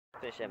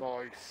Finish him.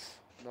 Nice,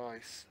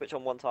 nice. Switch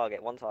on one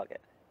target, one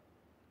target.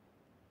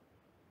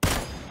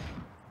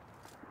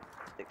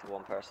 Stick to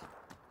one person.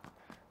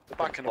 They're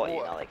back in the Spot you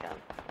water. now they can.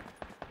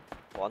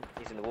 One,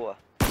 he's in the water.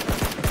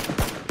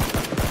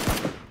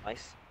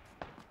 Nice.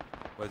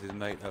 Where's his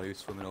mate? Oh, he was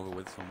swimming over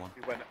with someone.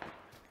 He went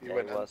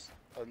Yeah, he was.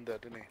 under,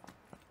 didn't he?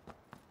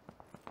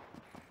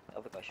 The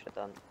other guy should have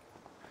done.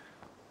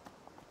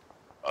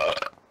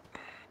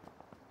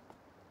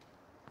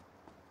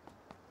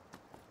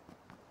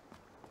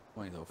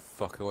 Why the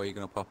fuck are you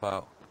gonna pop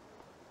out?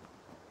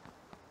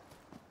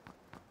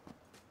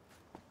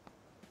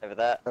 Over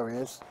there. There he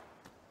is.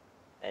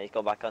 And he's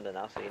gone back under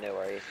now, so you know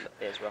where he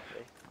is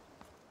roughly.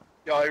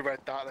 Yeah, I read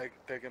that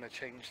they're going to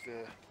change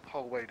the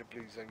whole way the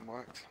blue zone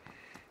works.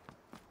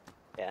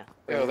 Yeah.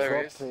 Oh, there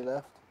he Dropped is. to the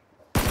left.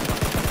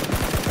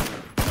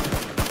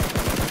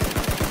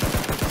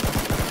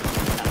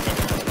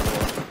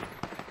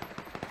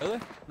 Really?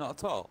 Not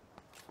at all?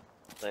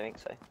 I don't think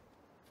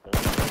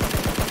so.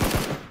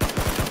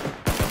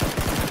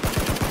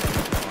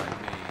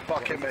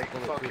 Fuck him, mate,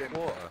 fuck him.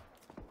 Water.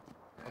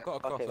 I've got to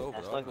cross Fuck him. over.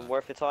 That's not haven't even I?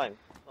 worth your time.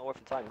 Not worth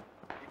your time.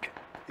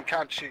 He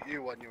can't shoot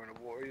you when you're in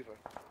the water either.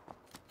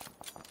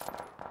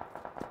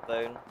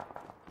 Zone.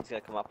 He's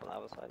gonna come up on the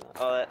other side now.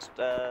 Oh, that's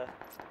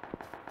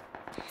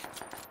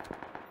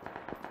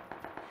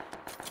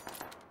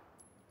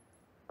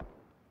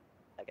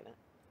tagging it.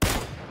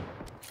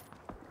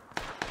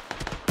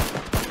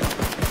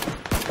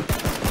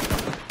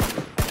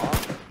 Come on.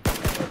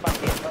 Go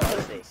back in.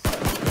 Pussy.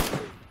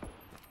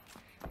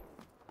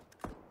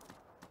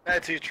 There,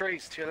 to your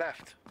trees, to your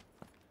left.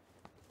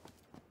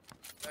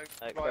 No, No,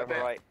 right a further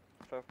bit. right.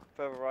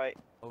 Further right.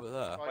 Over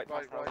there? Right,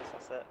 Past right. houses,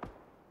 that's it.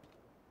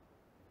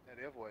 Yeah,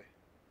 the other way.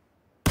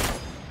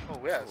 Oh,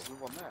 yeah, there's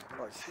one there.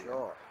 Nice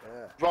shot,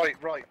 yeah. Right.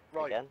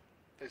 Again.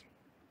 There's-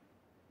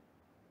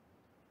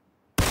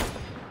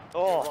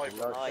 Oh, right,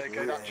 Nice, there you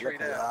go, that tree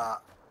look at there.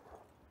 that.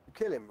 You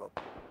kill him, Rob.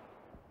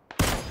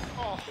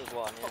 Oh, there's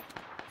one, yeah.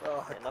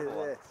 Oh, Get look another at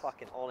one. this.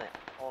 Fucking on it.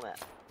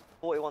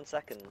 41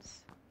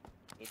 seconds.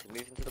 Need to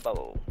move into the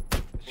bubble.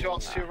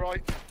 shots to your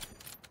right.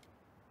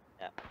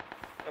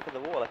 Up in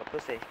the wall like a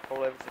pussy.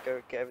 Roll over to go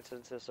get over to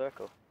the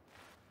circle.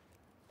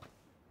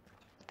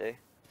 Do.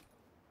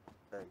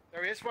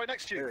 There he is, right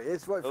next to you. There he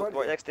is, right in Oh, front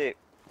right of you. next to you.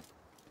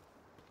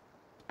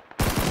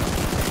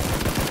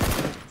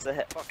 It's a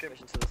hit. Fuck him. Push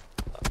into the...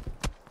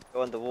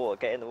 Go underwater,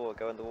 get in the water,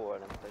 go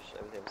underwater and then push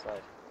over the other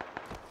side.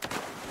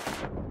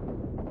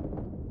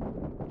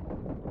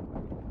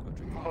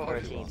 Oh,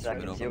 13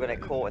 seconds. You're gonna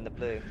get caught in the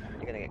blue.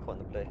 You're gonna get caught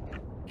in the blue.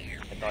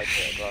 I died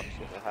to it as well,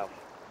 because no health.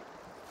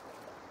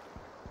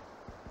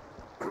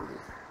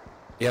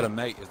 He had a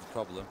mate is the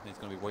problem. He's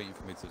going to be waiting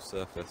for me to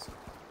surface.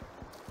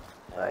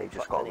 Nah, you just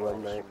fuck gotta anyone,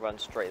 run, you mate. should run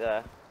straight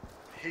there.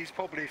 He's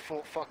probably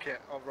thought, fuck it,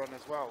 I'll run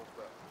as well,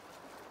 but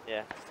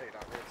Yeah, let's take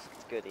that risk.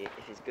 it's good. If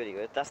he's good, he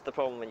would. That's the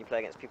problem when you play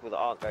against people that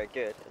aren't very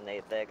good and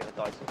they're gonna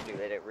die to the blue.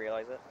 They don't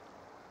realise it.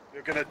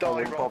 You're gonna I die,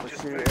 wouldn't Rob, bother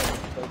just shooting.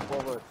 move. Don't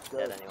bother.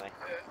 Dead Go. anyway.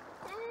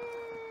 Ah.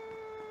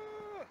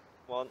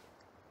 One,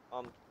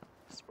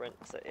 sprint.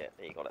 So yeah,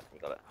 you got it.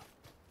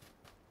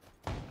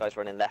 Guy's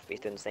running left. But he's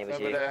doing the same as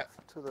Over you. there,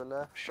 To the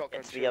left.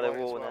 shotgun Get to to the your yellow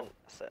right as wall and well. then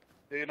that's it.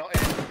 Yeah, you're not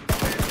in. You're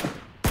not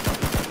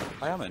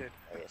in. I am in. There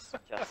he is.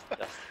 Just.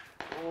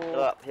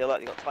 Oh. Heal up.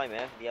 You got time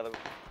here. The yellow.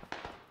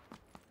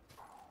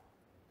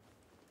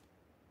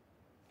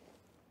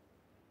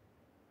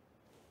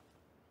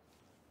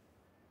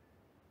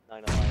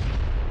 Nine alive.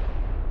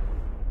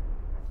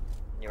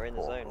 You're in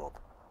the Oh, zone. Rob.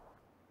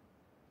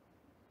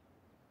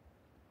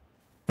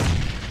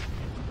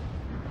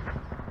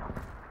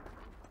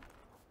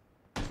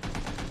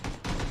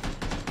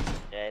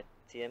 Yeah,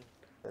 see him.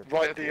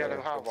 Right at the yellow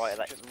Yeah. house. Right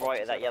at Just that. popped Right at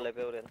his that head yellow up.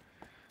 building.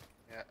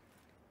 Yeah.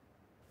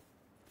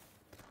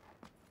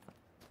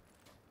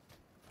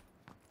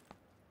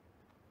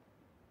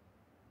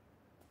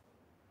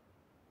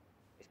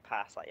 He's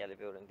past that yellow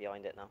building,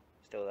 behind it now.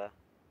 Still there.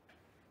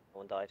 No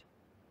one died.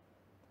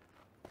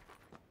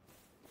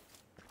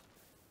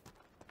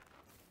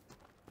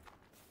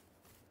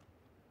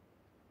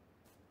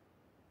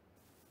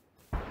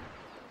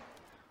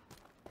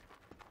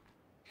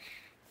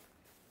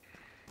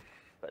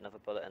 Put another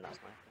bullet in that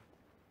sniper.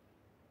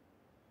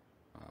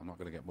 I'm not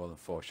going to get more than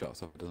 4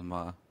 shots off, it doesn't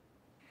matter.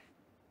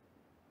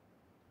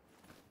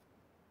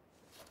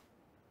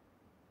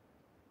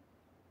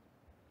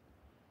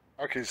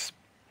 Okay, he's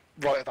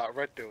right at that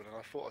red building.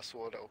 I thought I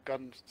saw a little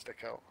gun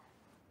stick out.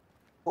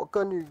 What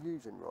gun are you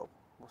using, Rob?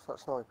 What's that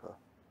sniper?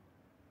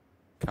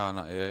 Car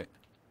 98.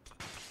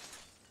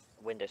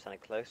 Window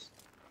sounded close.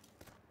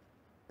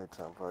 It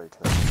sounds very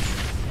close.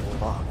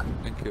 Fuck.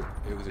 I think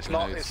it was a It's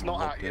not. grenade It's someone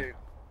not lobbed at in. you.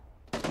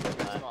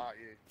 It's not at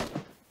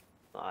you.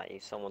 Not at you,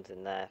 someone's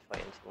in there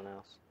fighting someone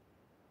else.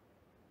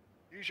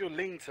 Use your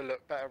lean to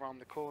look better around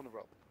the corner,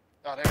 Rob.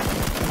 Oh, there it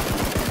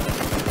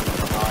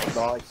is. Nice.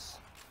 Nice.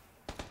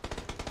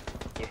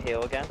 You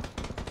heal again.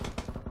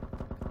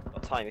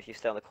 Got time if you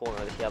stay on the corner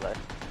of this yellow.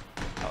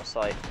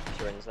 Outside, if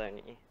you're in the zone,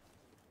 aren't you?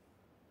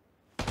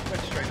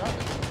 Went straight up.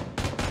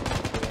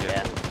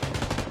 Yeah.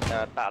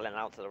 They're battling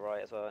out to the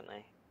right as well, aren't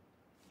they?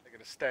 They're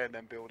going to stay in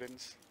them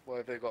buildings. Where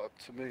have they got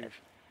to move?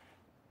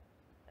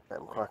 Let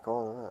them crack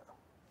on, isn't it?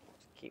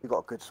 Keep, You got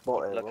a good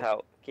spot here.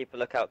 Rob. keep a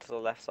lookout to the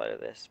left side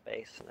of this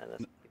space, and then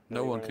there's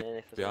No one running can in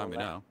if there's behind me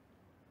someone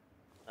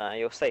now. there.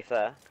 You're safe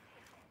there.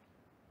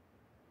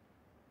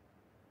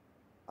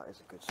 That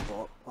is a good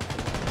spot.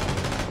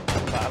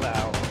 Battle it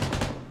out.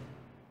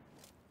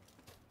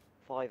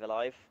 5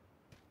 alive.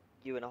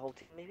 You and a whole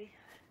team, maybe?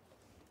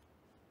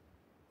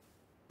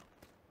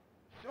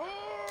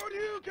 Oh,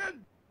 you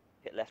can!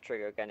 Hit left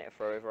trigger again, hit a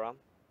throw overarm.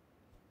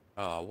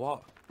 Oh,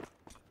 what?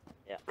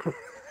 Yeah. I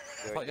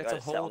thought you had to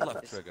hold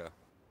left trigger.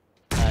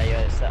 You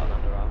had to set on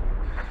underarm.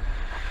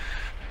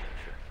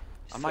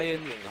 Am I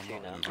in?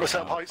 I'm not What's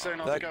up, Height Zone?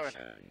 How's it going?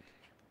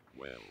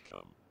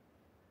 Welcome.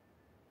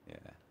 Yeah,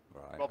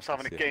 right. Rob's I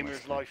having a can see it game on of my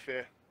his screen. life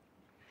here.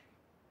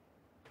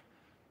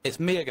 It's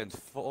me against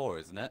 4,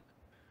 isn't it?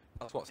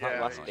 That's what's Yeah,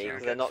 happening. Must right be, now.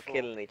 because they're not against four.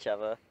 killing each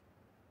other.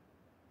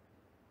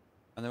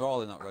 And they're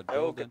all in that red They're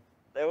all building.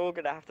 They're all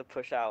gonna have to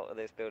push out of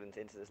those buildings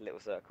into this little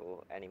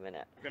circle any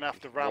minute. We're going to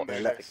have to ramble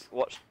let- this.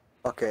 Watch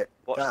Okay.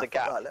 the Gaff,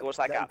 gap. right, let- Watch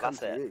that let 'em gap. come That's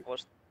to it. you.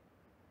 Watch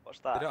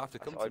that. They don't have to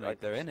come That's- to me.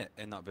 They're in it,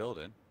 in that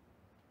building.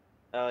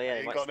 Oh yeah, You they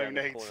ain't might got stay no in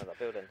the nades. corner of that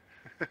building.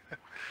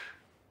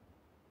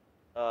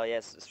 Oh yeah,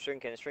 it's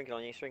shrinking. It's shrinking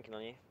on you. Shrinking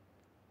on you.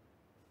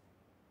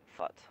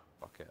 Fucked.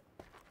 Fuck it.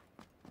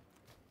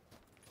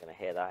 Gonna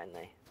hear that, ain't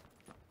they?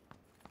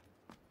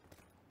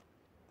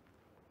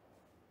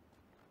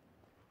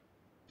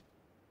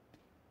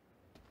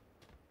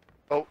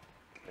 Oh,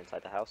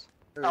 Inside the house.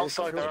 There he is,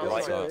 Outside there there, he is,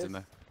 Right there he side is. to me.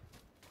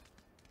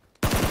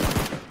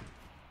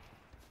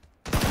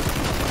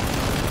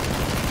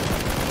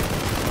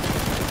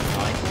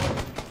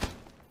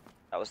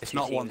 That was It's two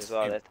not teams one as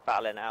well. team. They're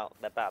battling it out.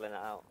 They're battling it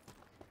out.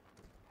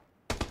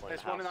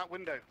 there's one in that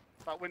window.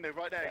 That window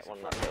right there. Yeah, one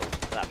in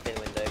that bin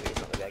window. But he's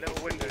not gonna be able Little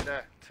to window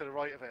there, to the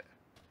right of it.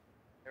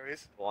 There he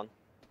is. One.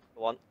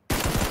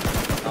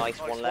 Nice,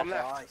 one left.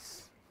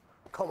 Nice.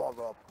 Come on,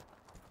 Rob.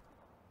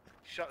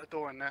 Shut the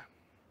door in there.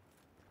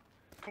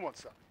 Come on,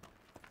 son.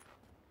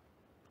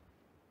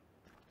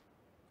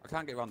 I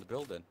can't get around the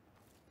building.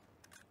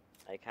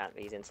 No, you can't.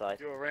 He's inside.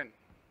 You're in.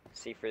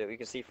 See through. You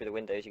can see through the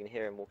windows. You can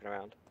hear him walking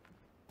around.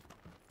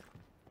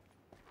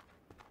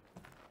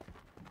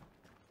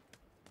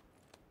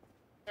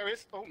 There he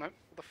is. Oh no, what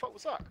the fuck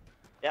was that?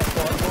 Yeah,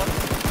 go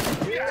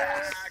on.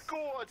 Yeah,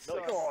 good, son.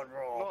 Go on,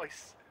 Rob.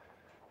 Nice.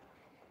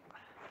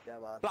 Yeah,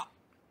 man. Blah.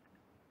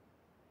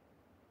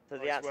 So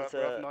the Nice answer work, to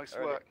bruv, nice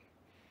work.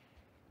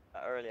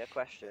 that earlier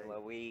question where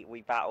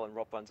we battle and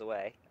Rob runs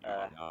away. You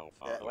are now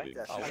Yeah, following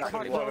that's Oh, Yeah, I can't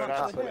that's even what run it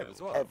out of the happens. wave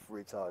as well.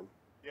 Every time.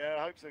 Yeah,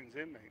 I hope Zone's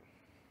in, mate.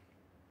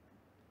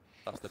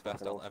 That's the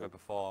best I'll ever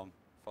perform.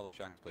 Follow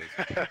Shanks, please.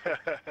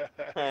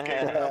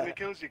 Okay, how many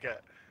kills you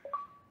get?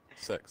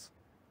 6.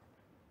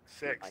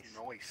 6. Nice.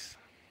 Nice.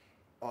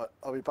 Alright,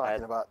 I'll be back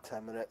in about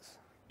 10 minutes.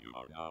 You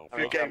are now Oh,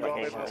 Good yeah, game, I'm Rob.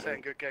 okay, Everyone's man.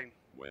 saying good game.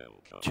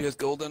 welcome. Cheers,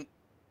 Golden.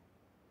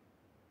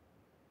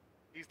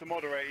 He's the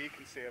moderator. He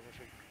can see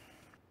everything.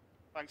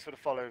 Thanks for the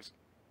follows.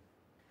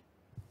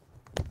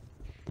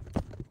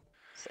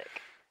 Sick.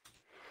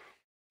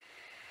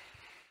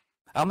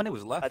 How many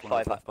was left I'd when I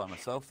was 5 left by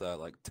myself there?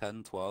 Like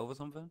 10, 12 or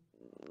something?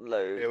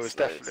 Loads. It was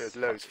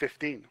definitely loads.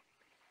 15.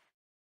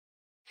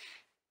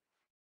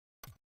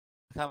 I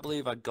can't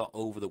believe I got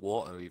over the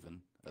water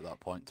even at that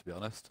point, to be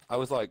honest. I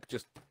was like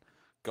just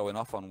going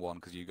off on one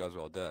because you guys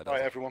were all dead. I was Right,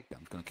 like, everyone. "Yeah,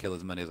 I'm going to kill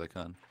as many as I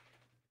can.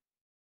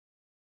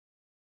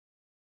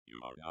 You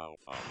are now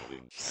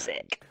following.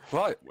 Sick.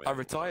 Right, I Well,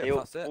 retired, You'll-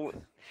 that's it.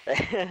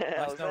 That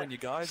Nice was knowing it. you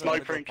guys.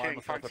 Sniper I'm and gonna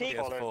King, buy myself a thanks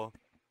for PS4.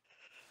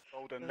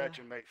 Golden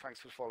legend, mate. Thanks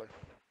for the follow.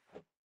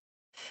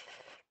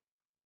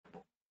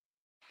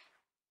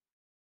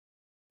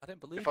 I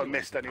didn't believe If I you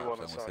missed wanted to anyone,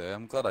 patch I'm on with sorry. it.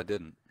 I'm glad I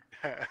didn't.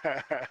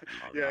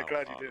 Yeah,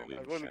 glad you didn't.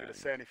 I wasn't going to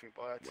say anything,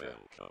 but I had to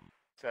Welcome.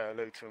 say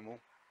hello to them all.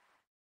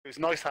 It was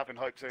nice having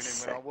Hope Zone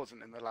in when I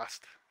wasn't in the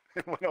last,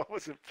 when I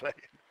wasn't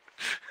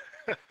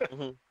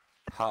playing.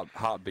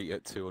 Heartbeat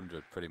at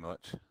 200, pretty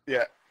much.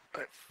 Yeah.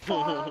 But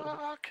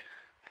fuck.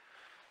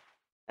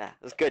 Yeah,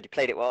 it was good. You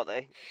played it well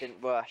though.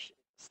 Didn't rush.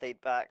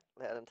 Stayed back.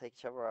 Let them take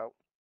each other out.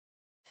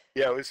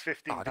 Yeah, it was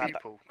 15 I didn't-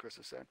 people, Chris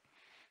was saying.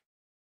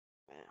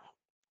 Yeah.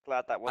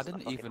 Glad that wasn't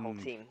didn't a fucking whole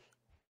even- team.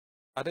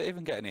 I didn't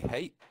even get any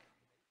hate.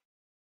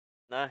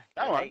 No.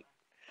 Oh, no well. hate.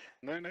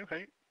 No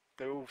hate.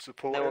 They're all No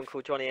supportive. one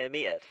called Johnny a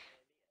meathead.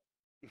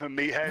 The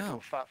meathead No.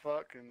 or fat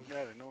fuck, and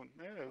yeah, no one,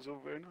 yeah, it was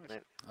all very nice. No.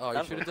 Oh, you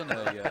Never. should have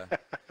done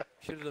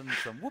should have done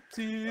some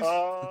whoopsies.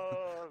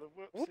 Oh, the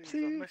whoopsies, I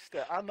Whoopsie. missed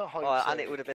it. And the Hope Oh, Zone. and it would have been